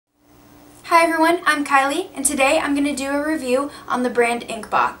Hi everyone, I'm Kylie, and today I'm going to do a review on the brand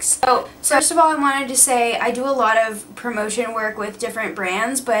Inkbox. So first of all, I wanted to say I do a lot of promotion work with different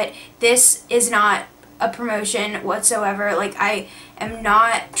brands, but this is not a promotion whatsoever. Like, I am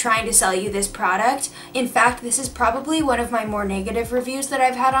not trying to sell you this product. In fact, this is probably one of my more negative reviews that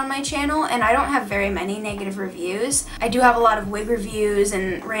I've had on my channel, and I don't have very many negative reviews. I do have a lot of wig reviews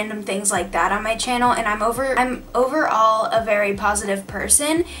and random things like that on my channel, and I'm overall a very positive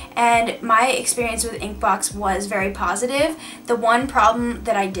person, and my experience with Inkbox was very positive. The one problem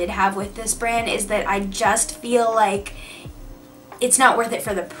that I did have with this brand is that I just feel like it's not worth it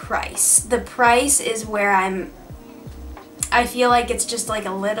for the price. The price is where I feel like it's just like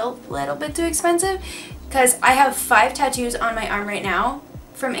a little bit too expensive, because I have 5 tattoos on my arm right now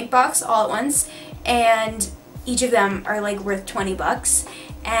from Inkbox all at once, and each of them are like worth 20 bucks,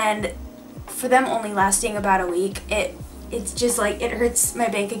 and for them only lasting about a week, it's just like, it hurts my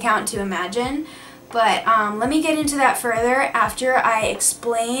bank account to imagine. But let me get into that further after I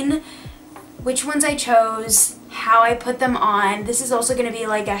explain which ones I chose, how I put them on. This is also going to be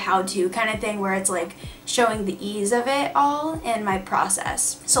like a how-to kind of thing where it's like showing the ease of it all and my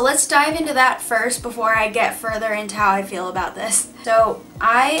process. So let's dive into that first before I get further into how I feel about this. So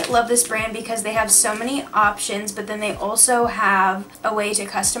I love this brand because they have so many options, but then they also have a way to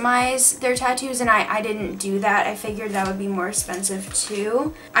customize their tattoos, and I didn't do that. I figured that would be more expensive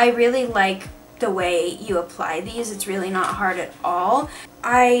too. I really like the way you apply these. It's really not hard at all.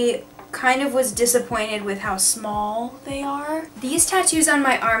 I kind of was disappointed with how small they are. These tattoos on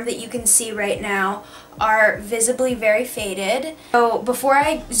my arm that you can see right now are visibly very faded. So before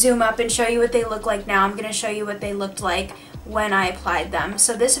I zoom up and show you what they look like now, I'm going to show you what they looked like when I applied them.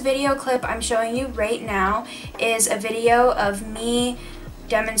 So this video clip I'm showing you right now is a video of me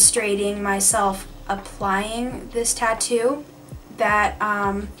demonstrating myself applying this tattoo, that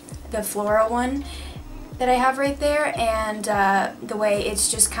the floral one that I have right there, and the way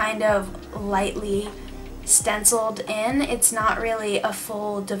it's just kind of lightly stenciled in. It's not really a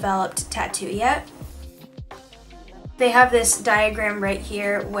full developed tattoo yet. They have this diagram right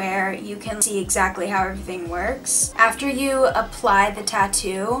here where you can see exactly how everything works. After you apply the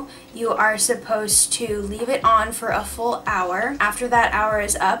tattoo, you are supposed to leave it on for a full hour. After that hour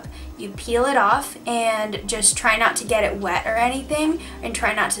is up, you peel it off and just try not to get it wet or anything, and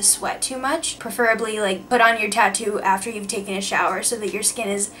try not to sweat too much. Preferably like put on your tattoo after you've taken a shower so that your skin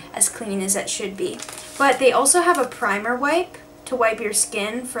is as clean as it should be. But they also have a primer wipe to wipe your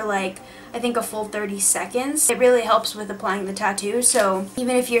skin for like, I think, a full 30 seconds. It really helps with applying the tattoo, so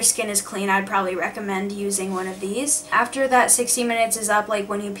even if your skin is clean, I'd probably recommend using one of these. After that 60 minutes is up, like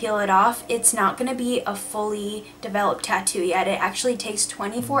when you peel it off, it's not going to be a fully developed tattoo yet. It actually takes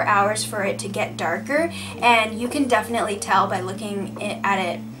 24 hours for it to get darker, and you can definitely tell by looking at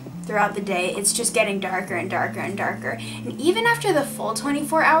it throughout the day. It's just getting darker and darker and darker. And even after the full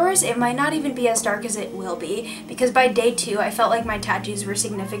 24 hours, it might not even be as dark as it will be, because by day 2, I felt like my tattoos were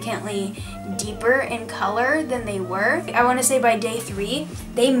significantly deeper in color than they were. I want to say by day 3,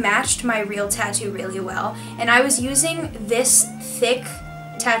 they matched my real tattoo really well. And I was using this thick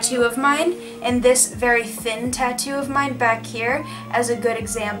tattoo of mine and this very thin tattoo of mine back here as a good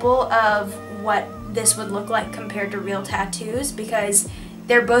example of what this would look like compared to real tattoos, because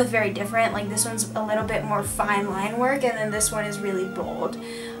they're both very different. Like, this one's a little bit more fine line work, and then this one is really bold.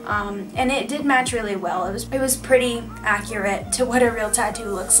 And it did match really well. It was pretty accurate to what a real tattoo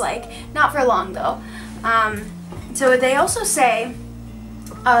looks like. Not for long though. So they also say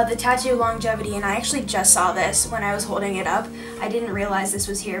the tattoo longevity, and I actually just saw this when I was holding it up. I didn't realize this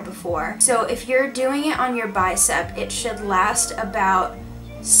was here before. So if you're doing it on your bicep, it should last about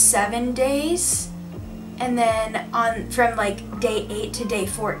 7 days. And then from like day 8 to day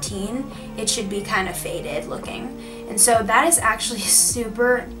 14, it should be kind of faded looking. And so that is actually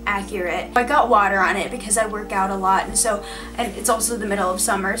super accurate. I got water on it because I work out a lot, and it's also the middle of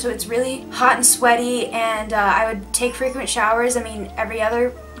summer, so it's really hot and sweaty, and I would take frequent showers. I mean, every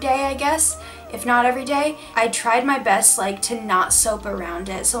other day, I guess, if not every day. I tried my best like to not soap around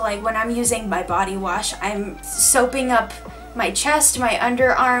it. So like when I'm using my body wash, I'm soaping up my chest, my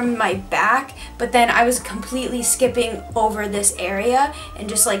underarm, my back, but then I was completely skipping over this area and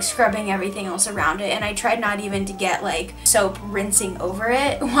just like scrubbing everything else around it. And I tried not even to get like soap rinsing over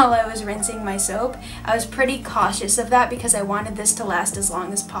it while I was rinsing my soap. I was pretty cautious of that because I wanted this to last as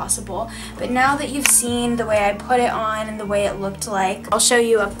long as possible. But now that you've seen the way I put it on and the way it looked like, I'll show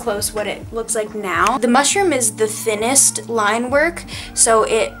you up close what it looks like now. The mushroom is the thinnest line work, so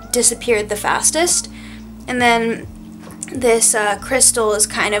it disappeared the fastest. And then this crystal is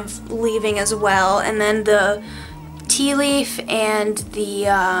kind of leaving as well, and then the tea leaf and the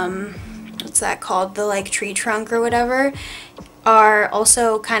that called, the like tree trunk or whatever, are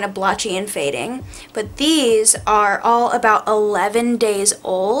also kind of blotchy and fading. But these are all about 11 days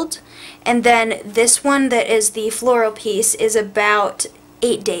old, and then this one that is the floral piece is about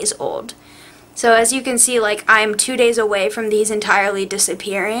 8 days old. So as you can see, like, I'm 2 days away from these entirely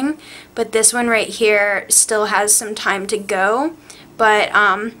disappearing, but this one right here still has some time to go. But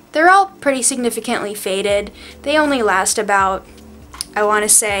they're all pretty significantly faded. They only last about, I want to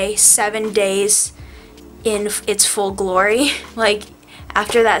say, 7 days in its full glory. Like,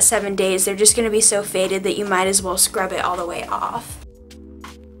 after that 7 days, they're just going to be so faded that you might as well scrub it all the way off.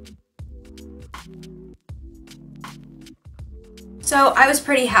 So I was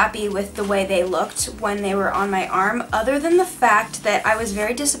pretty happy with the way they looked when they were on my arm, other than the fact that I was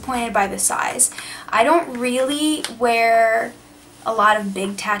very disappointed by the size. I don't really wear a lot of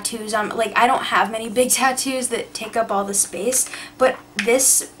big tattoos on, like, I don't have many big tattoos that take up all the space, but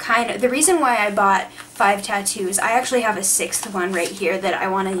this kind of, the reason why I bought 5 tattoos, I actually have a 6th one right here that I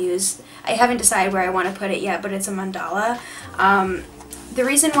want to use. I haven't decided where I want to put it yet, but it's a mandala. The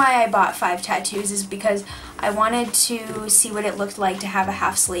reason why I bought 5 tattoos is because I wanted to see what it looked like to have a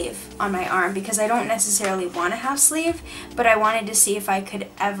half sleeve on my arm, because I don't necessarily want a half sleeve, but I wanted to see if I could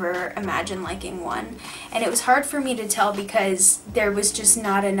ever imagine liking one. And it was hard for me to tell because there was just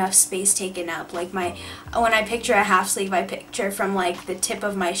not enough space taken up. Like, when I picture a half sleeve, I picture from like the tip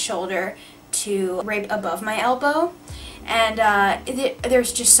of my shoulder to right above my elbow. And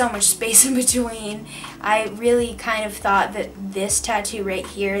there's just so much space in between. I really kind of thought that this tattoo right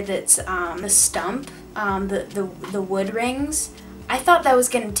here, that's the stump, the wood rings, I thought that was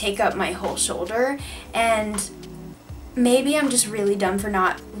going to take up my whole shoulder, and maybe I'm just really dumb for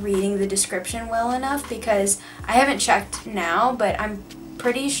not reading the description well enough, because I haven't checked now, but I'm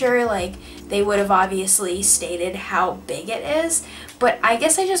pretty sure like they would have obviously stated how big it is, but I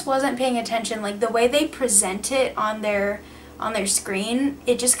guess I just wasn't paying attention. Like, the way they present it on their screen,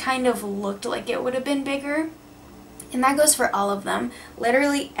 it just kind of looked like it would have been bigger. And that goes for all of them.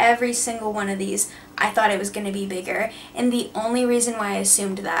 Literally every single one of these, I thought it was going to be bigger. And the only reason why I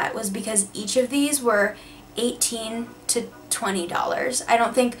assumed that was because each of these were $18 to $20. I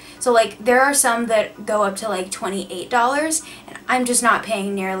don't think, so like, there are some that go up to like $28, and I'm just not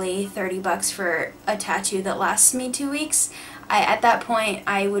paying nearly 30 bucks for a tattoo that lasts me 2 weeks. At that point,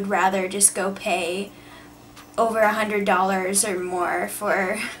 I would rather just go pay over $100 or more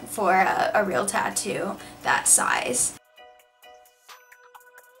for a real tattoo that size.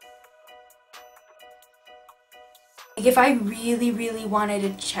 Like, if I really, really wanted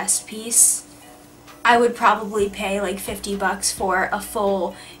a chest piece, I would probably pay like 50 bucks for a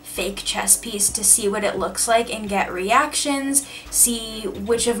full fake chest piece to see what it looks like and get reactions, see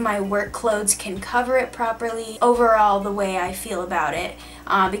which of my work clothes can cover it properly, overall the way I feel about it.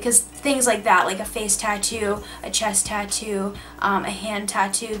 Because things like that, like a face tattoo, a chest tattoo, a hand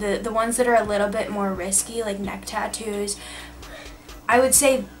tattoo, the ones that are a little bit more risky, like neck tattoos, I would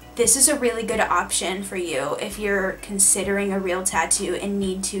say this is a really good option for you if you're considering a real tattoo and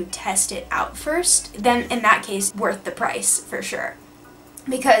need to test it out first. Then in that case, worth the price for sure,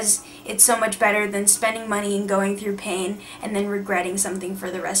 because it's so much better than spending money and going through pain and then regretting something for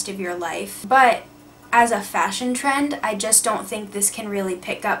the rest of your life. But as a fashion trend, I just don't think this can really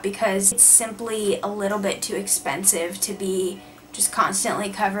pick up, because it's simply a little bit too expensive to be just constantly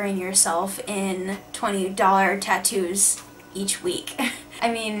covering yourself in $20 tattoos each week.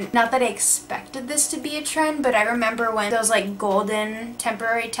 I mean, not that I expected this to be a trend, but I remember when those like golden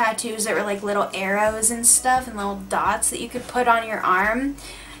temporary tattoos that were like little arrows and stuff and little dots that you could put on your arm,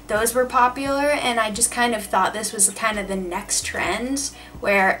 those were popular, and I just kind of thought this was kind of the next trend,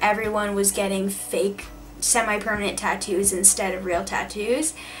 where everyone was getting fake semi-permanent tattoos instead of real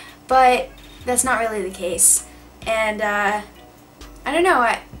tattoos. But that's not really the case. And I don't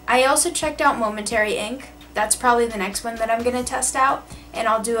know, I also checked out Momentary ink. That's probably the next one that I'm going to test out, and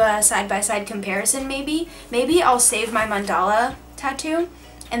I'll do a side-by-side comparison maybe. Maybe I'll save my mandala tattoo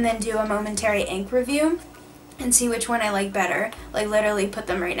and then do a Momentary ink review and see which one I like better. Like, literally put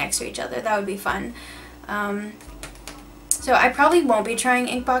them right next to each other. That would be fun. So I probably won't be trying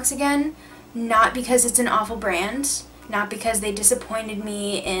Inkbox again, not because it's an awful brand, not because they disappointed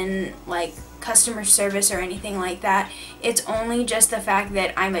me in like customer service or anything like that. It's only just the fact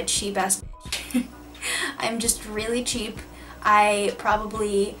that I'm a cheap ass I'm just really cheap. I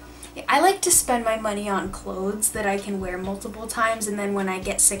like to spend my money on clothes that I can wear multiple times, and then when I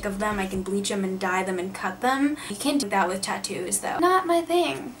get sick of them, I can bleach them and dye them and cut them. You can't do that with tattoos though. Not my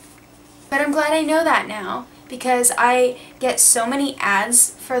thing. But I'm glad I know that now, because I get so many ads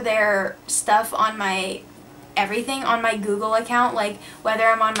for their stuff on my everything on my Google account, like whether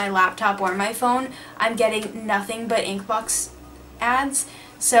I'm on my laptop or my phone, I'm getting nothing but Inkbox ads.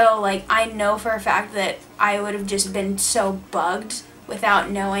 So like I know for a fact that I would have just been so bugged without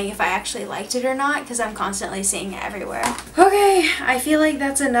knowing if I actually liked it or not, because I'm constantly seeing it everywhere. Okay, I feel like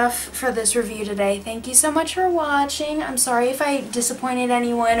that's enough for this review today. Thank you so much for watching. I'm sorry if I disappointed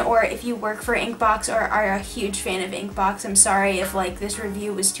anyone, or if you work for Inkbox or are a huge fan of Inkbox. I'm sorry if like this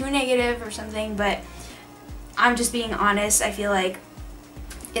review was too negative or something, but I'm just being honest. I feel like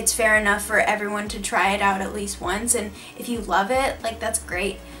it's fair enough for everyone to try it out at least once, and if you love it, like that's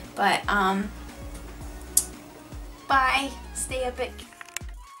great. But bye. Stay epic.